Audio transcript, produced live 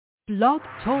Blog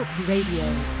Talk Radio.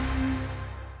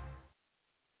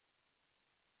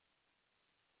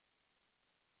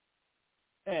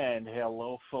 And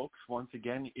hello, folks. Once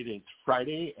again, it is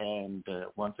Friday, and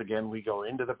once again, we go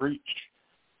into the breach.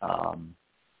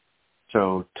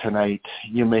 So tonight,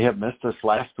 you may have missed us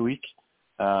last week.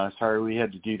 Sorry we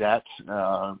had to do that.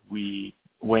 We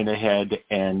went ahead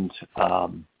and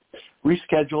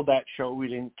rescheduled that show. We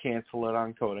didn't cancel it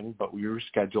on coding, but we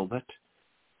rescheduled it.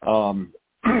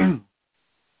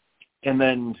 And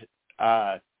then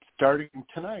starting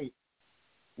tonight,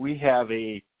 we have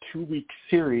a 2-week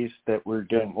series that we're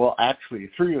doing, well, actually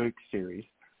a 3-week series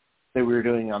that we're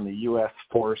doing on the U.S.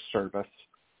 Forest Service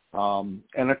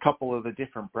and a couple of the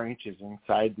different branches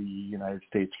inside the United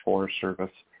States Forest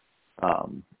Service.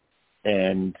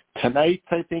 And tonight,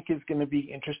 I think, is going to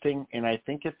be interesting, and I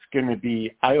think it's going to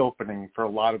be eye-opening for a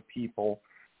lot of people,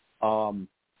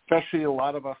 especially a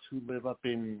lot of us who live up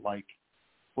in, like,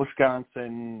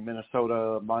 Wisconsin,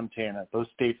 Minnesota, Montana, those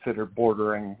states that are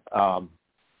bordering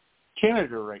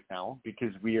Canada right now,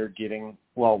 because we are getting,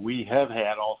 well, we have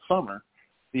had all summer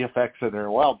the effects of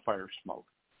their wildfire smoke.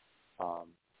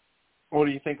 What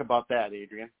do you think about that,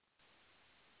 Adrian?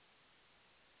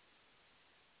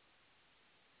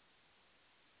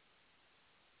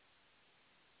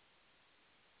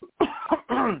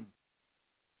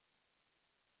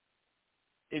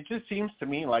 It just seems to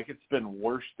me like it's been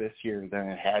worse this year than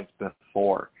it has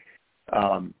before.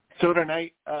 So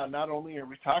tonight, not only are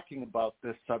we talking about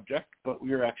this subject, but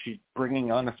we are actually bringing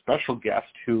on a special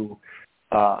guest who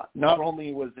not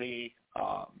only was a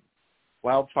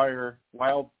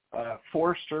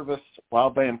Forest Service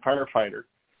Wildland Firefighter,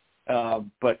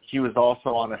 but he was also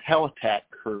on a Helitac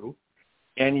crew,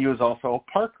 and he was also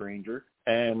a park ranger.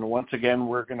 And once again,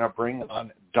 we're going to bring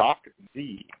on Doc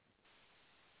Z.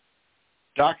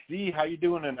 Doc Z, how you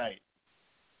doing tonight?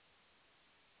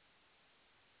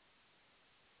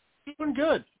 Doing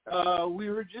good. We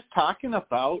were just talking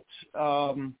about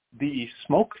the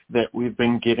smoke that we've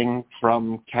been getting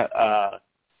from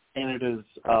Canada's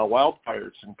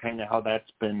wildfires and kind of how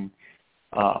that's been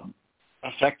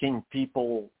affecting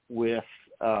people with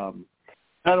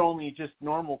not only just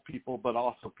normal people, but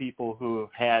also people who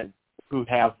have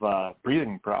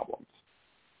breathing problems.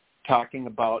 Talking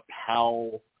about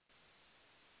how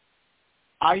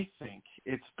I think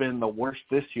it's been the worst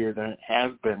this year than it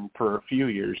has been for a few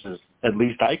years, as at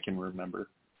least I can remember.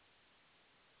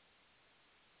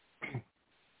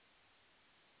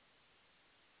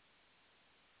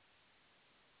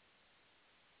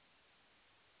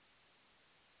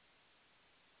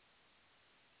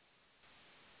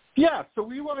 Yeah, so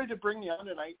we wanted to bring you on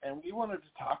tonight, and we wanted to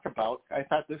talk about, I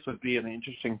thought this would be an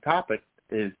interesting topic,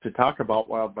 is to talk about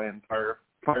wildland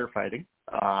firefighting.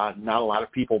 Not a lot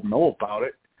of people know about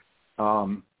it.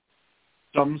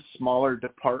 Some smaller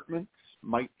departments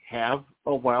might have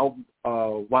a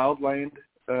wildland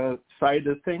side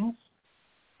of things,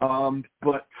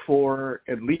 but for,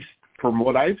 at least from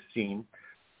what I've seen,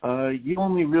 you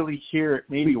only really hear it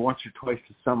maybe once or twice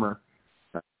a summer.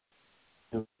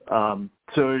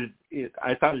 So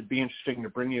I thought it'd be interesting to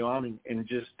bring you on and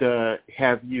just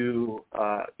have you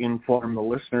inform the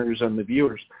listeners and the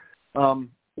viewers.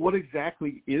 What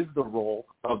exactly is the role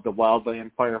of the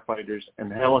wildland firefighters and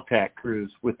Helitac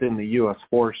crews within the U.S.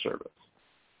 Forest Service?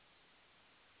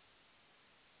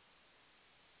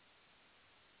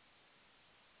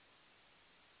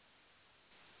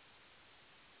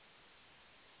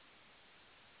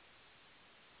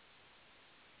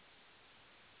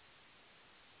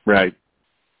 Right.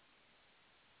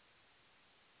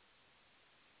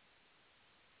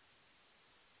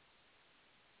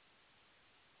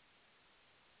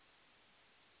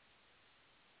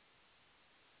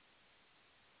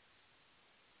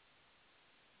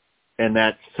 And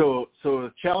that's so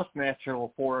Chalice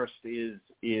National Forest is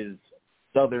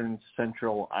southern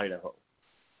central Idaho.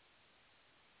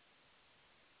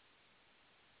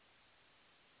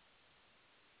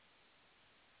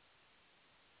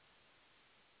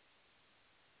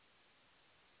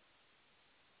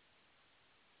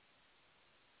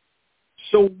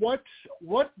 So what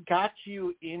got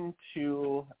you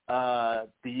into the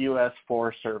U.S.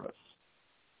 Forest Service?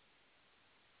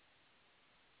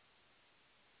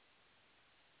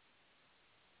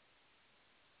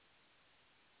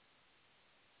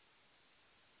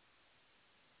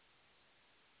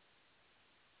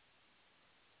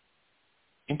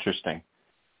 Interesting.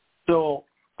 So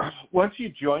once you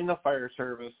join the fire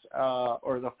service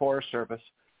or the Forest Service,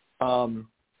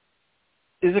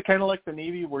 is it kind of like the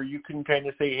Navy where you can kind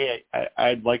of say, hey,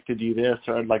 I'd like to do this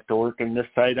or I'd like to work in this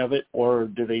side of it, or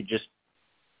do they just,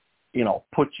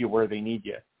 put you where they need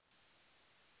you?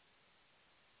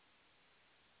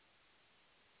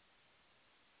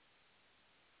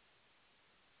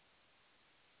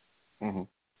 Hmm.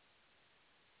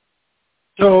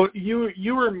 So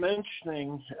you were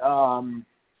mentioning,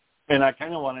 and I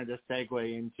kind of wanted to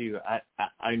segue into,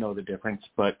 I know the difference,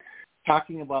 but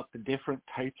talking about the different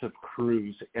types of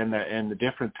crews and the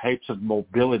different types of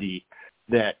mobility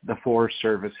that the Forest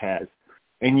Service has.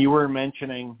 And you were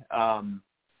mentioning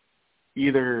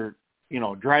either,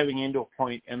 driving into a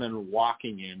point and then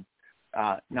walking in.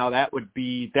 Now that would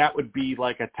be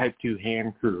like a Type 2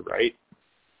 hand crew, right?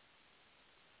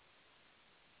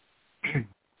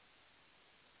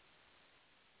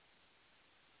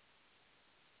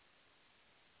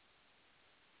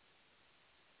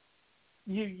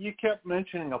 You kept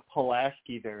mentioning a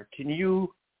Pulaski there. Can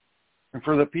you, and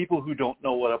for the people who don't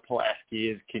know what a Pulaski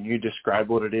is, can you describe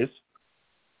what it is?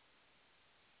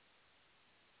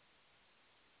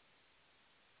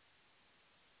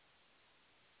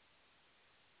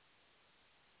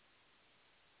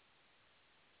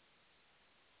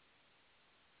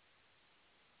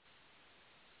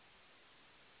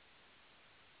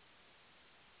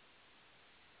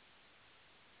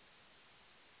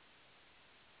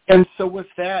 And so with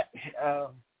that,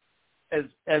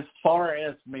 as far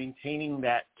as maintaining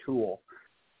that tool,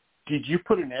 did you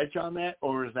put an edge on that,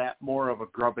 or is that more of a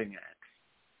grubbing axe?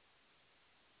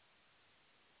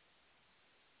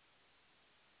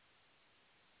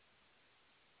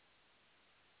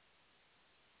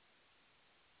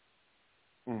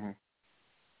 Hmm.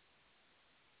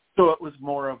 So it was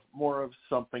more of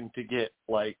something to get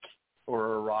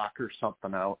or a rock or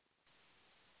something out.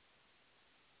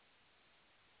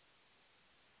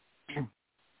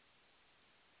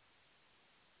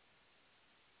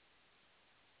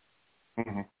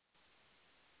 Hmm.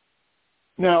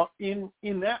 Now, in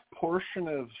that portion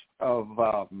of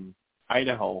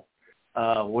Idaho,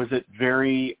 was it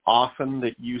very often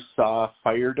that you saw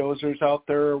fire dozers out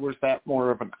there, or was that more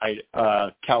of an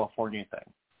California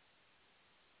thing?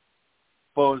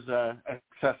 Suppose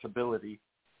accessibility.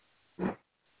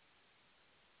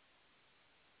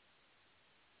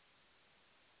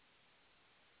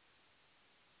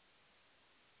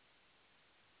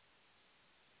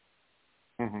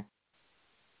 Hmm.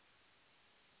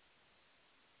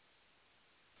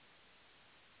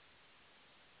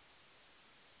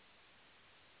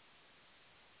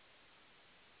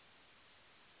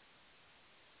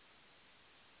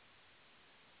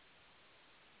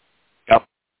 Yep.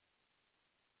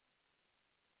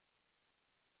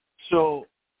 So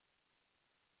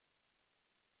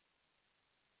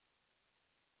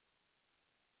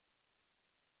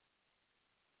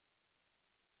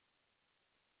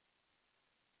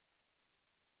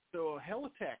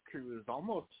Helitac crew is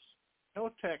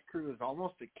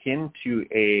almost akin to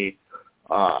a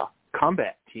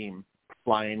combat team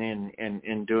flying in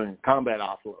and doing combat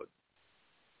offload.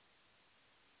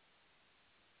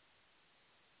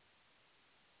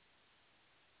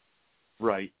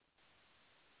 Right.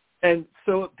 And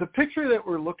so the picture that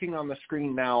we're looking on the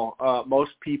screen now,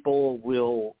 most people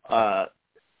will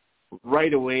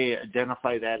right away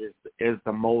identify that as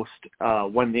the most,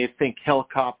 when they think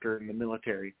helicopter in the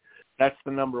military, that's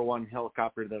the number one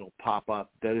helicopter that'll pop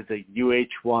up. That is a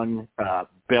UH-1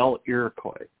 Bell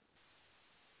Iroquois.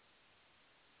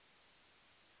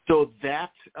 So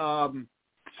that, so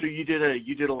you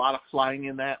did a lot of flying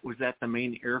in that. Was that the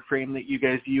main airframe that you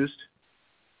guys used?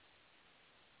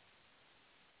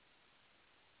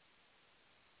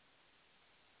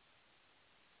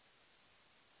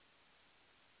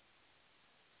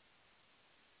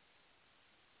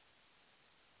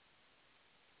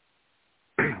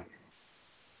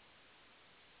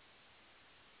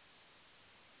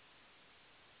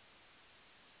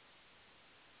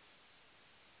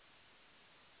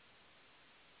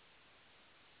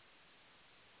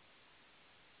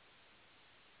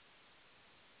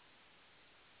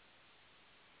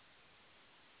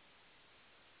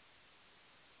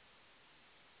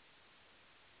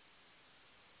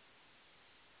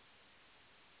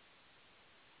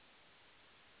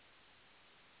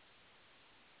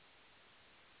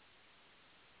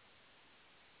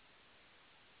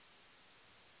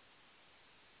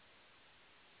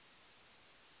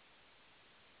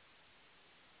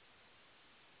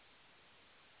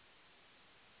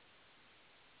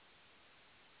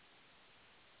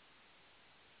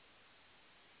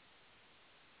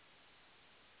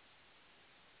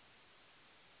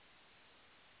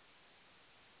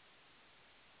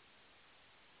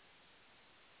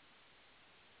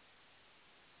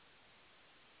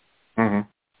 Hmm.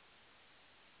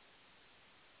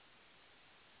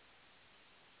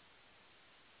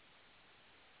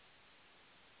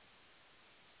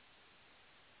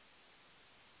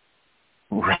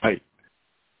 Right.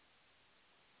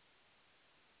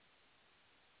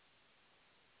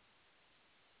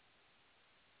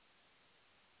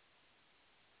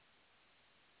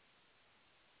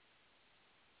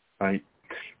 Right.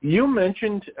 You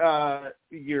mentioned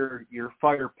your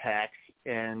fire packs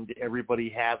and everybody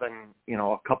having,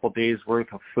 a couple days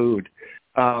worth of food.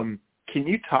 Can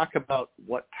you talk about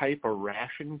what type of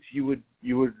rations you would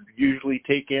usually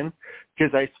take in?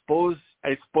 Because I suppose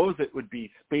it would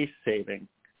be space saving.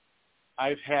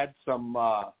 I've had some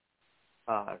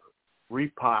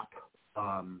repop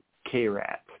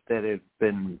K-Rats that have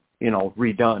been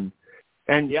redone,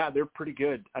 and yeah, they're pretty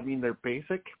good. I mean, they're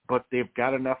basic, but they've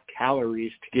got enough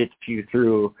calories to get you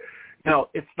through.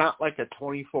 It's not like a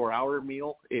 24-hour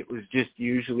meal. It was just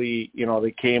usually,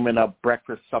 they came in a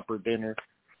breakfast, supper, dinner.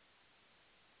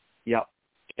 Yep.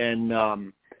 And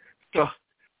so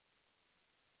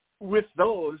with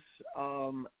those,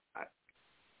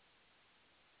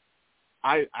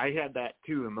 I had that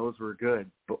too, and those were good.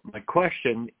 But my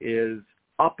question is,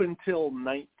 up until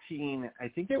I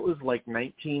think it was like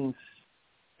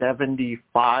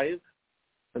 1975,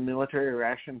 the military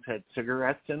rations had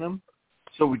cigarettes in them.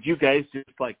 So would you guys just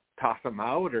like toss them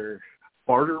out or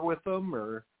barter with them,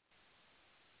 or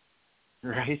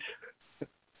right?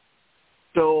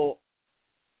 So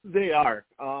they are.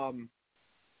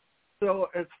 So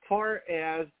as far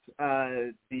as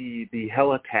the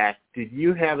Helitac, did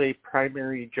you have a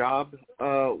primary job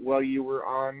while you were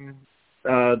on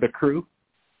the crew?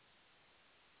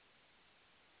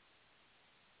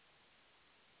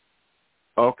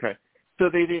 Okay. So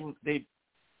they didn't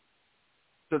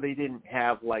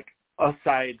have, like,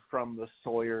 aside from the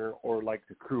Sawyer or like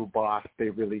the crew boss, they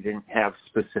really didn't have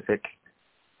specific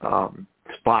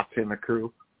spots in the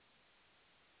crew.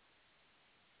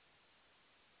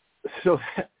 So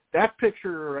that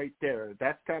picture right there,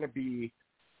 that's got to be,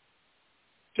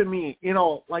 to me,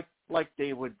 like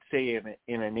they would say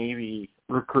in a Navy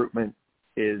recruitment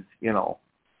is,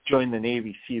 join the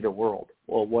Navy, see the world.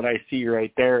 Well, what I see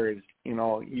right there is,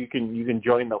 you can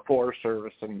join the Forest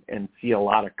Service and see a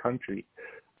lot of country.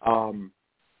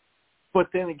 But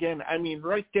then again, I mean,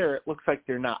 right there, it looks like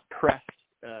they're not pressed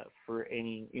for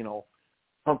any,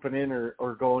 pumping in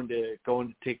or going to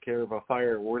take care of a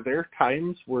fire. Were there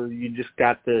times where you just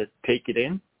got to take it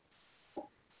in?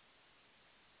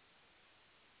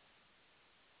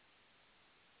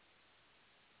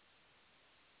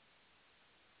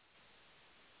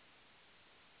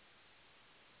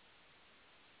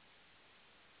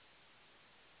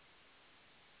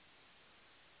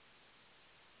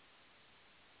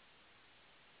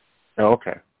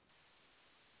 Okay.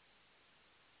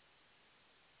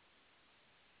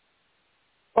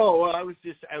 Oh, well, I was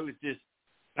just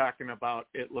talking about,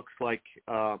 it looks like,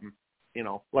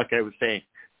 like I was saying,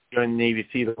 join the Navy,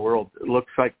 see the world. It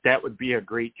looks like that would be a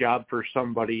great job for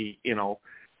somebody,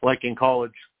 like in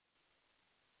college.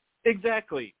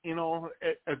 Exactly.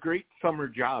 A great summer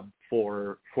job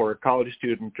for a college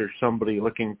student or somebody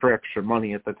looking for extra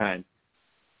money at the time.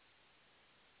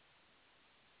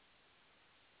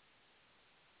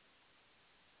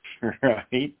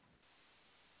 Right.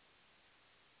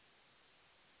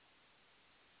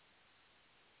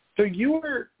 So you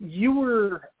were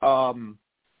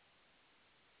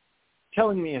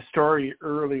telling me a story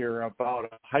earlier about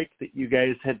a hike that you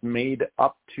guys had made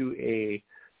up to a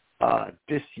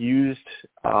disused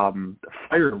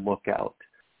fire lookout.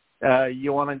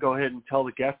 You want to go ahead and tell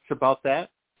the guests about that?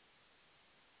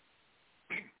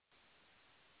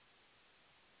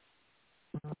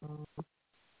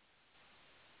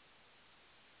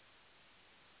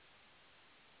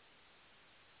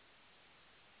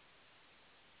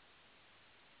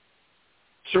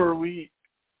 So are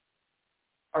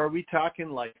we talking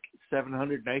like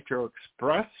 700 Nitro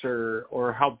Express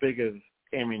or how big is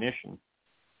ammunition?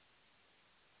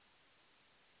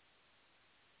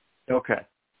 Okay.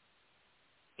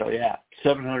 So yeah,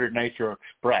 700 Nitro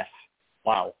Express.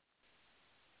 Wow.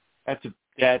 That's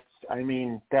the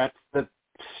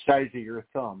size of your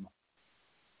thumb.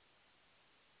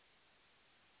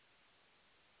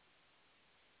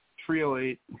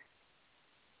 .308.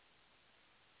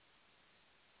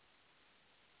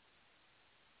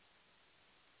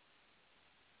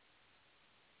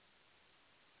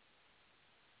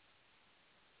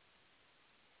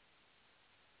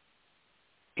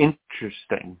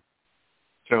 Interesting.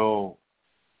 So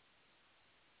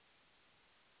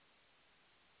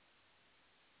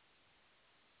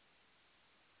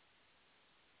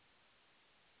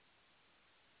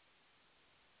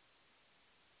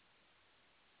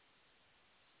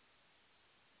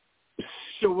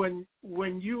when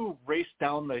you raced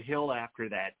down the hill after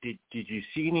that, did you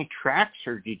see any tracks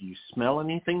or did you smell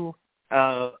anything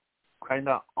kind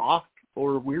of off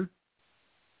or weird?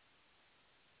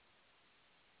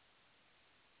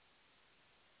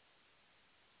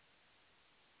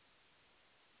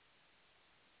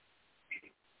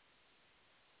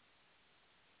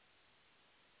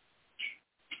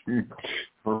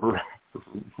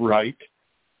 Right.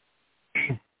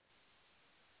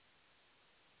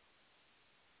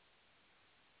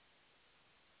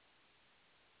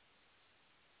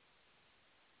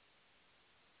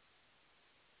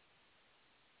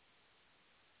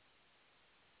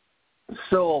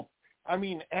 So, I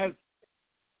mean, as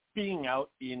being out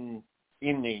in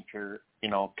nature,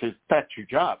 because that's your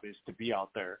job is to be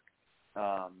out there,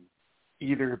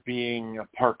 either being a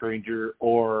park ranger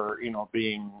or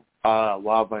being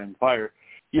wildland fire.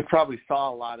 You probably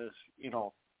saw a lot of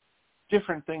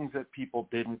different things that people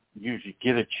didn't usually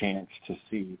get a chance to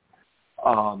see.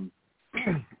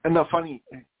 And the funny,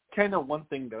 kind of one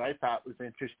thing that I thought was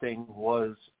interesting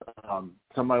was,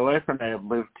 so my wife and I have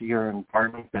lived here in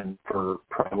Farmington for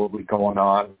probably going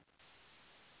on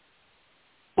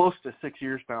close to 6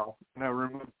 years now. And I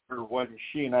remember when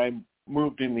she and I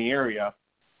moved in the area,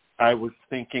 I was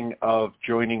thinking of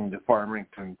joining the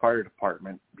Farmington Fire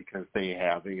Department because they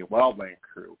have a wildland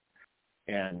crew.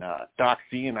 And Doc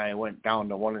C and I went down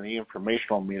to one of the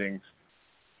informational meetings,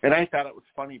 and I thought it was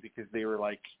funny because they were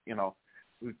like,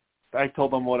 I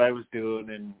told them what I was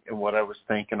doing and what I was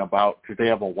thinking about, because they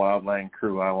have a wildland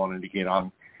crew I wanted to get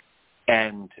on.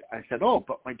 And I said, oh,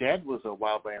 but my dad was a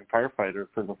wildland firefighter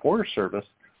for the Forest Service.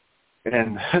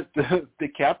 And the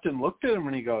captain looked at him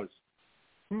and he goes,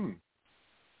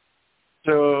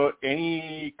 so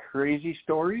any crazy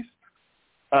stories?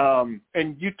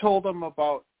 And you told them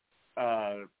about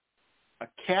a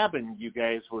cabin you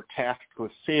guys were tasked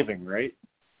with saving, right?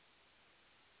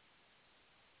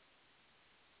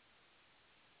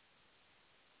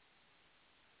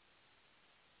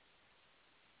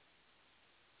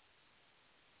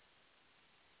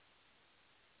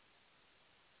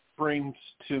 Brings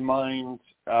to mind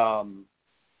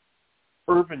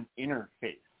urban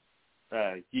interface.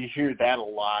 You hear that a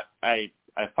lot. I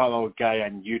follow a guy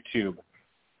on YouTube,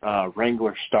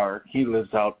 Wrangler Star. He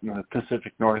lives out in the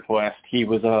Pacific Northwest. He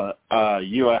was a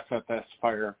USFS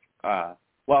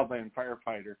wildland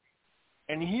firefighter,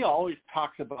 and he always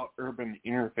talks about urban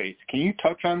interface. Can you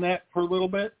touch on that for a little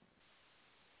bit?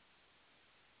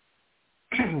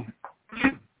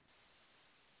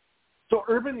 So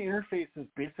urban interface is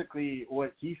basically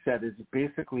what he said is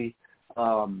basically,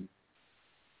 so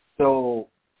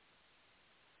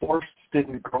forests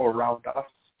didn't grow around us.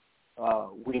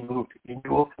 We moved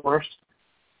into a forest.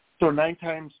 So nine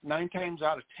times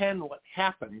out of 10, what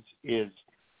happens is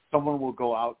someone will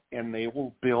go out and they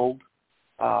will build,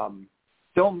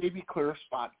 they'll maybe clear a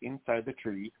spot inside the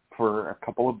tree for a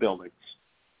couple of buildings.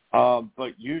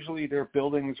 But usually their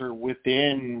buildings are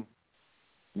within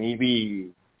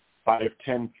maybe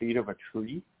 5-10 feet of a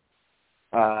tree.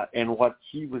 And what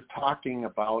he was talking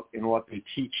about and what they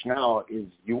teach now is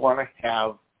you want to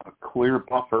have a clear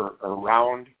buffer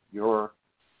around your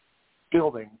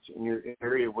buildings in your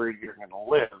area where you're going to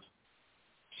live,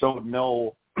 so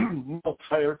no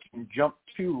fire can jump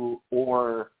to,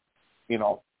 or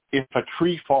if a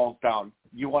tree falls down,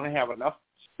 you want to have enough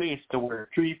space to where a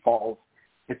tree falls,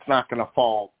 it's not going to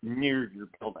fall near your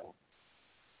building.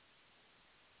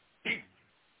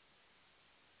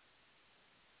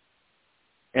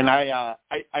 And I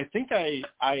think I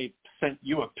sent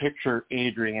you a picture,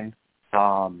 Adrian.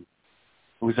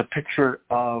 It was a picture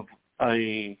of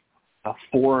a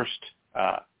forest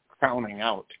crowning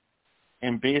out,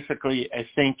 and basically I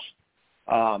think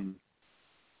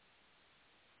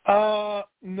no,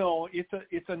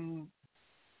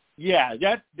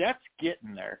 that's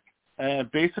getting there.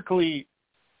 Basically,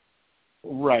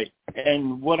 right.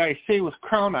 And what I say with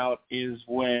crown out is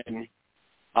when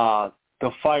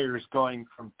the fire is going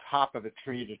from top of the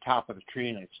tree to top of the tree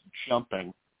and it's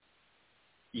jumping.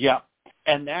 Yeah.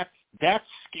 And that's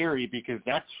scary because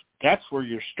that's where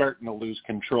you're starting to lose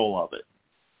control of it.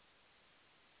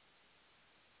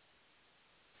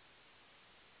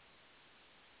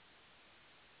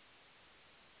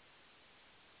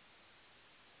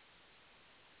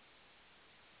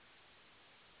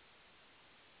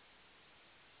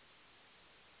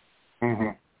 Mm-hmm.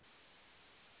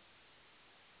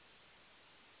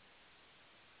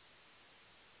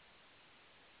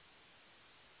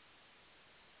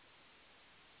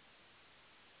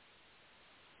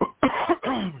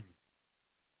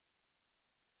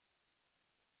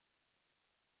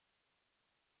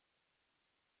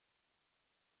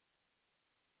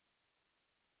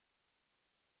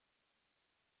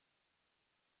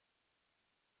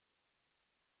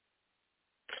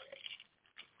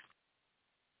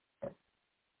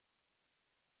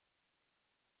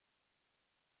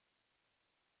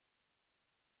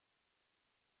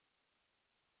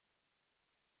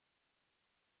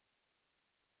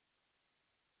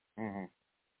 Mm-hmm.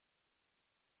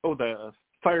 Oh, the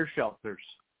fire shelters.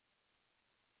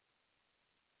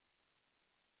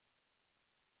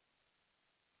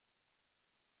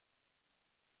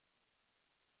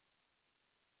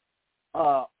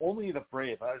 Only the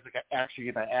Brave. I was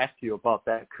actually going to ask you about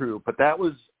that crew, but that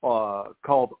was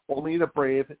called Only the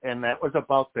Brave, and that was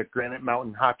about the Granite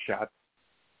Mountain Hotshots.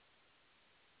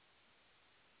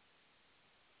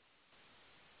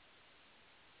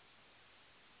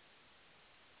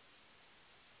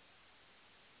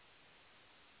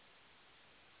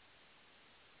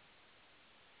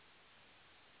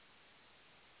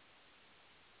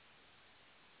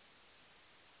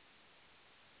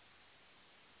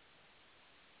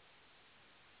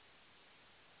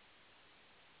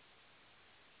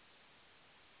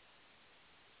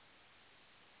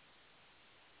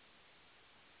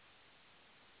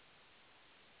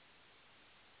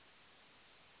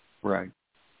 Right.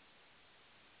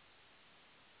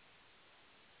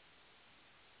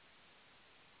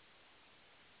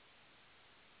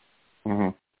 Mm-hmm.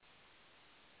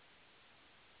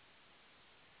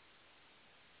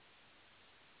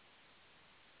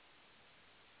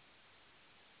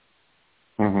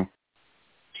 Mm-hmm.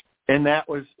 And that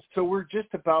was, so we're just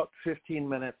about 15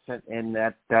 minutes, and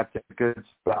that's a good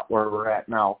spot where we're at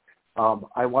now.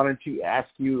 I wanted to ask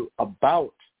you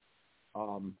about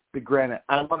the Granite.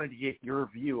 I wanted to get your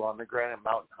view on the Granite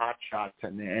Mountain Hotshots,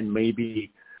 and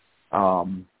maybe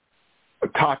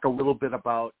talk a little bit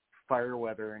about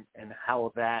Fireweather and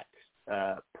how that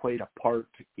played a part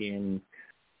in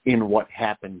what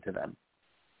happened to them.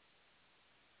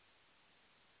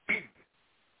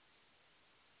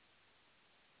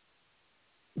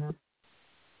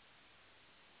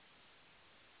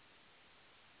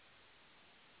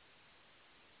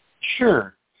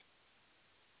 Sure.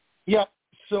 Yep.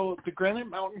 So the Granite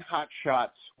Mountain Hotshots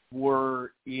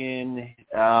were in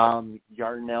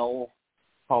Yarnell,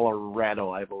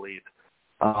 Colorado, I believe.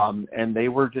 And they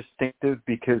were distinctive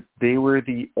because they were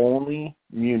the only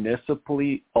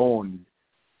municipally owned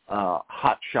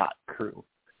hotshot crew.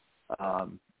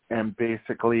 And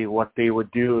basically what they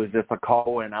would do is if a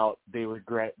call went out, they would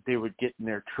get in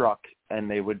their truck and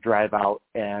they would drive out,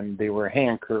 and they were a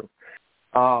hand crew.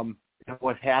 And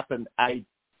what happened, I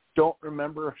don't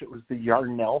remember if it was the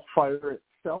Yarnell fire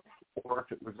itself or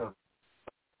if it was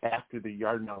after the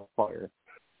Yarnell fire,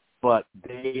 but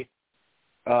they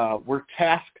were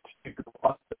tasked to go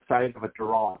up the side of a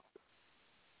draw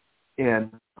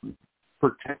and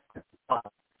protect the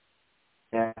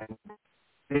and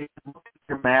they looked at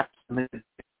their maps and they said,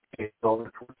 okay, so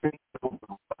if we're going to go,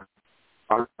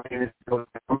 our plan is to go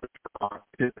down the draw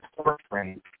to the source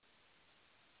range.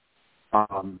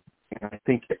 And I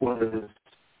think it was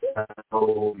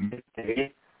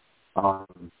midday.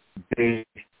 They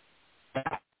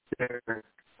asked their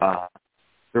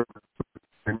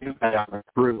new guy on the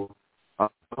crew,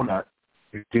 Donut,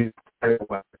 to do fire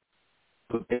weapons.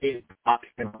 So they knocked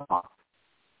him off.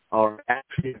 Or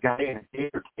actually, a guy in a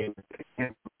gator came and picked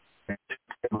him and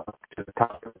took him up to the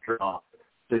top of the draw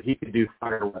so he could do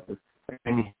fire weapons.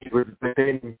 And he was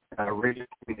within radio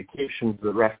communications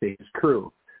with the rest of his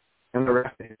crew. And the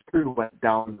rest of his crew went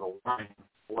down the line.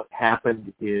 What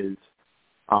happened is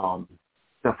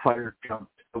the fire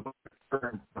jumped. The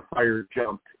fire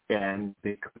jumped, and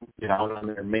they couldn't get out on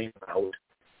their main route.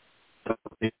 So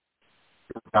they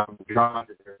took down the draw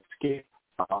to their escape,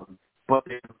 but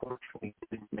they unfortunately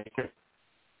didn't make it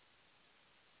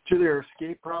to their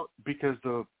escape route because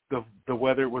the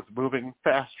weather was moving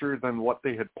faster than what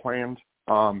they had planned,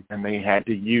 and they had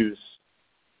to use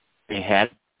their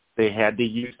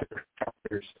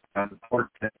shelters.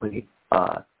 Unfortunately,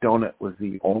 Donut was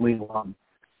the only one.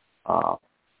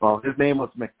 Well, his name was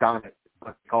McDonald,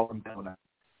 but they called him Donut.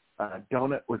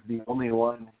 Donut was the only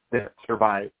one that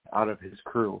survived out of his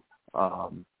crew,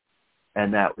 and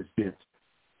that was just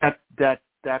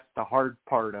that's the hard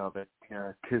part of it,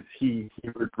 because he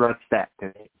regrets that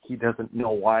today. He doesn't know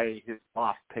why his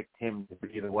boss picked him to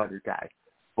be the weather guy,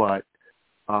 but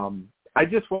I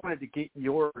just wanted to get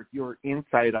your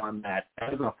insight on that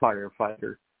as a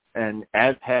firefighter and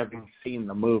as having seen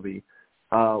the movie.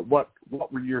 What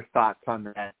were your thoughts on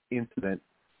that incident?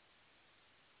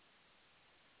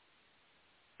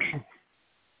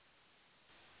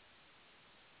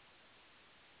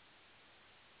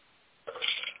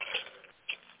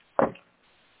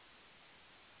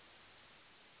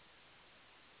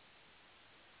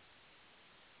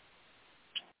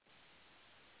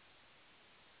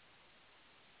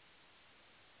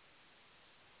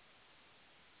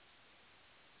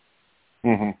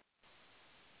 Mm-hmm.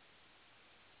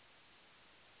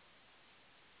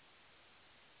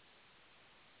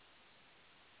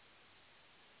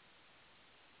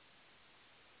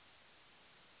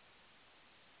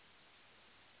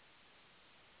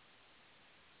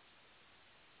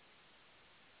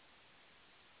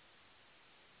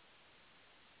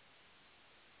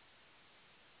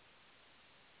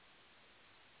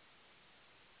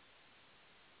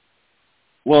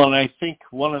 Well, and I think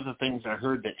one of the things I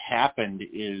heard that happened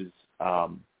is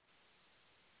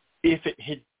if it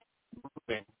had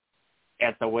moving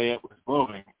at the way it was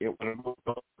moving, it would have moved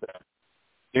over them.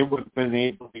 They would have been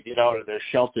able to get out of their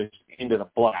shelters into the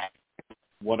black.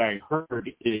 What I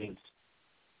heard is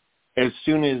as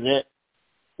soon as it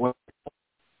went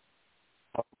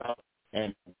up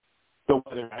and the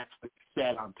weather actually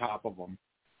sat on top of them,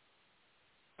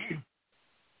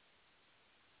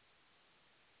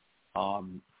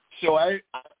 so I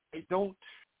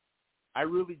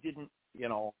really didn't,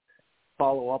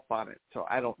 follow up on it. So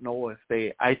I don't know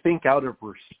if I think out of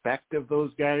respect of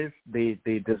those guys, they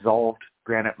dissolved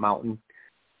Granite Mountain.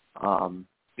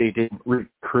 They didn't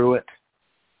recrew it.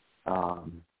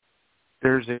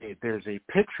 There's a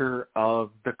picture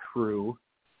of the crew,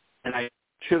 and I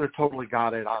should have totally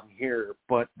got it on here,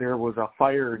 but there was a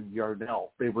fire in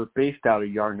Yarnell. They were based out of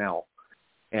Yarnell,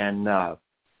 and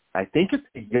I think it's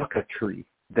a yucca tree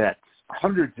that's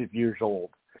hundreds of years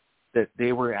old that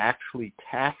they were actually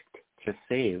tasked to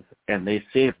save, and they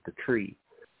saved the tree.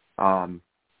 So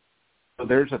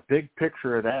there's a big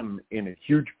picture of them in a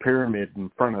huge pyramid in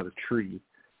front of the tree,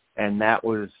 and that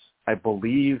was, I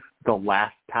believe, the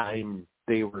last time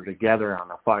they were together on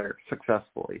a fire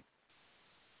successfully.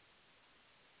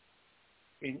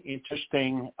 An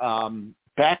interesting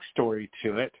backstory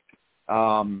to it.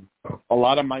 A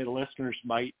lot of my listeners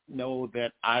might know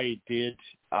that I did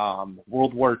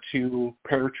World War II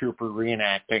paratrooper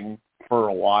reenacting for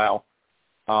a while.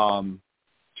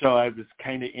 So I was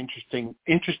kind of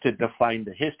interested to find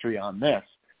the history on this.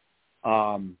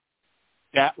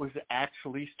 That was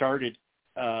actually started,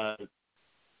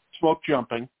 smoke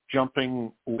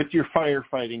jumping with your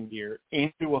firefighting gear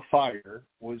into a fire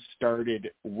was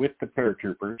started with the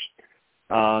paratroopers.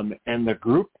 And the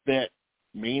group that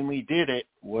mainly did it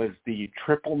was the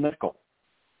Triple Nickel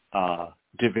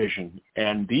division.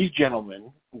 And these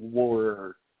gentlemen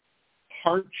were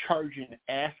hard-charging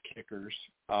ass kickers.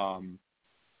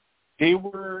 They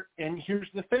were, and here's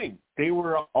the thing, they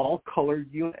were an all-colored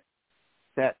unit.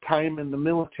 That time in the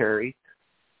military,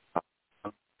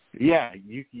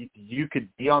 you could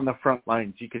be on the front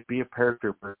lines, you could be a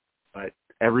paratrooper, but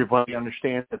everybody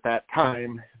understands at that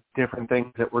time different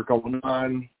things that were going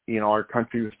on. Our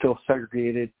country was still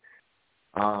segregated.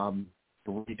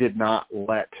 We did not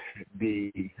let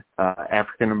the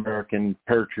African-American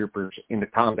paratroopers into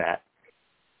combat.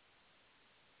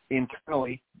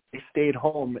 Internally, they stayed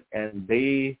home and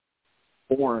they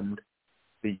formed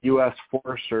the U.S.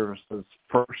 Forest Service's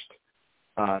first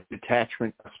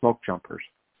detachment of smoke jumpers.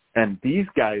 And these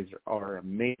guys are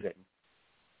amazing.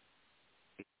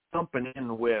 Jumping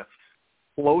in with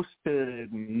close to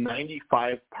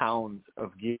 95 pounds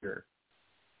of gear.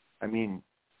 I mean,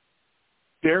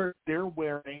 they're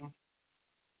wearing,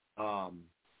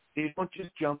 they don't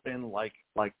just jump in like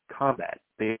combat.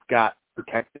 They've got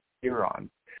protective gear on,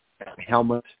 and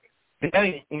helmets.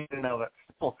 Anything in and of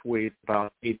itself weighs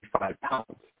about 85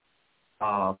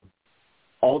 pounds.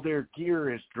 All their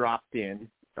gear is dropped in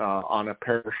on a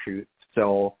parachute.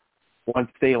 So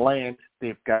once they land,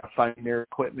 they've got to find their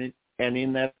equipment, and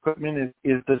in that equipment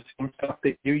is the same stuff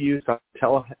that you use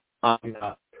on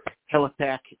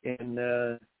Helitac and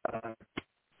a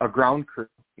ground crew.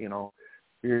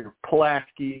 Your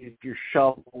Pulaskis, your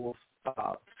shovels,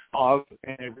 saws,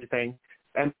 and everything,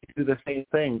 and they do the same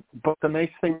thing. But the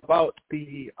nice thing about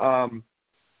the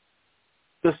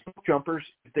smoke jumpers,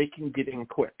 they can get in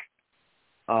quick.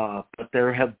 But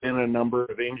there have been a number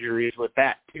of injuries with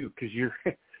that too, because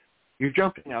you're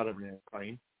jumping out of an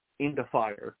airplane into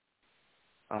fire,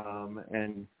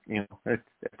 and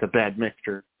it's a bad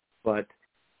mixture. But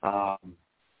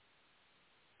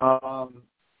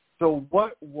so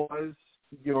what was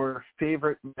your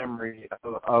favorite memory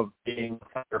of being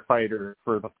a firefighter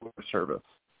for the Forest Service?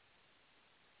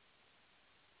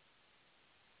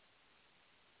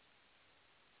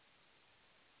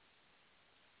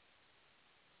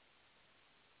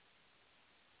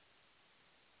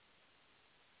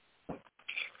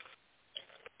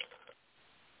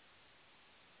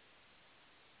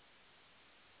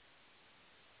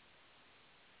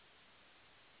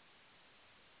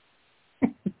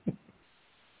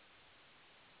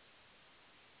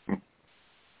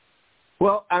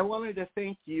 Well, I wanted to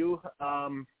thank you.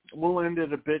 We'll end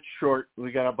it a bit short.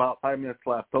 We got about 5 minutes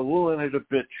left, but we'll end it a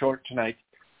bit short tonight.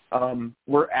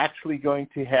 We're actually going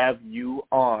to have you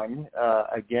on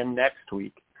again next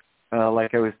week.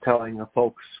 Like I was telling the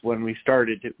folks when we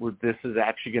started, this is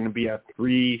actually going to be a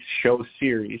 3-show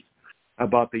series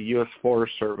about the U.S.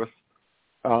 Forest Service.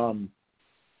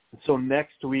 So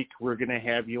next week we're going to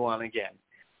have you on again,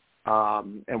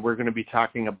 and we're going to be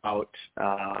talking about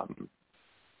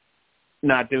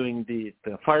not doing the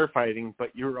firefighting,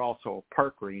 but you're also a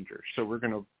park ranger. So we're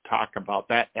going to talk about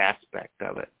that aspect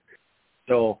of it.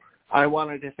 So I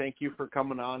wanted to thank you for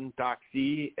coming on, Doc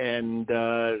Z, and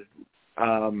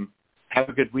have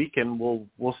a good week, and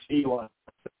we'll see you on.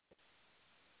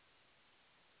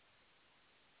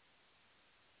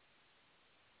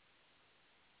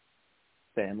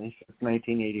 Family since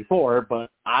 1984,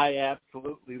 but I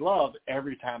absolutely love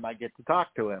every time I get to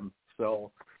talk to him.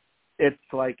 So it's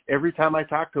like every time I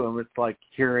talk to him, it's like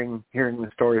hearing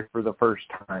the story for the first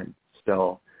time.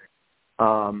 So,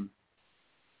 a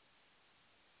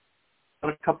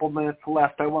couple minutes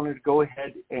left. I wanted to go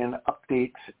ahead and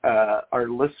update our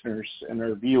listeners and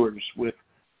our viewers with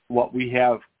what we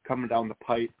have coming down the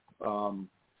pipe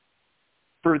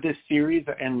for this series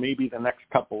and maybe the next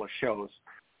couple of shows.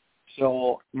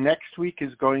 So next week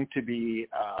is going to be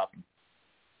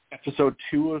episode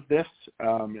 2 of this,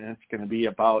 and it's going to be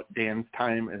about Dan's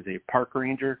time as a park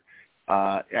ranger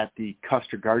at the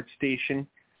Custer Guard Station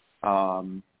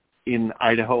in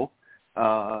Idaho.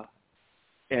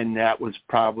 And that was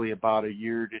probably about a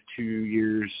year to 2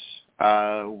 years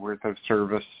worth of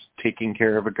service, taking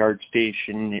care of a guard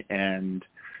station and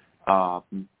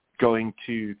going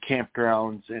to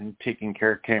campgrounds and taking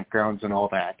care of campgrounds and all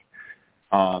that.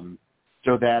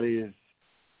 So that is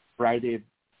Friday.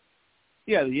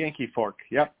 Yeah, the Yankee Fork.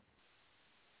 Yep.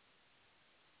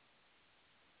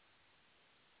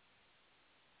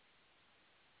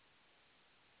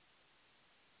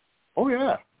 Oh,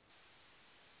 yeah.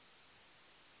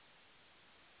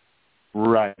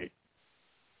 Right.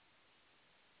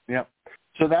 Yep.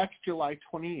 So that's July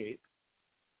 28th.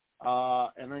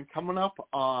 And then coming up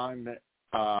on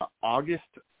August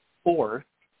 4th,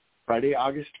 Friday,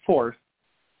 August 4th,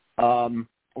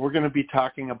 we're going to be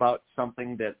talking about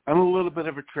something that I'm a little bit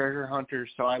of a treasure hunter,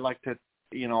 so I like to,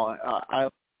 I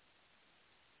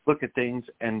look at things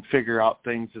and figure out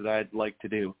things that I'd like to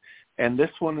do. And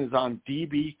this one is on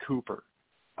D.B. Cooper.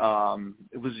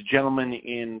 It was a gentleman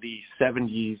in the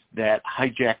 70s that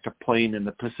hijacked a plane in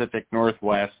the Pacific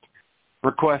Northwest,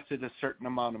 requested a certain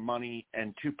amount of money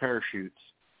and 2 parachutes,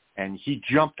 and he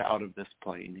jumped out of this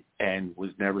plane and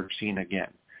was never seen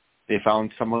again. They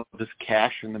found some of his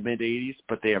cash in the mid-'80s,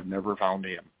 but they have never found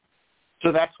him.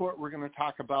 So that's what we're going to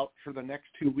talk about for the next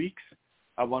 2 weeks.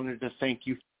 I wanted to thank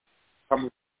you for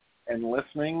coming and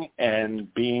listening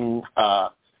and being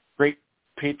great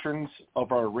patrons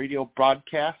of our radio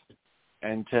broadcast.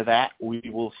 And to that, we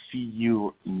will see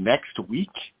you next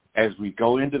week as we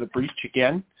go into the breach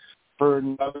again for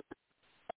another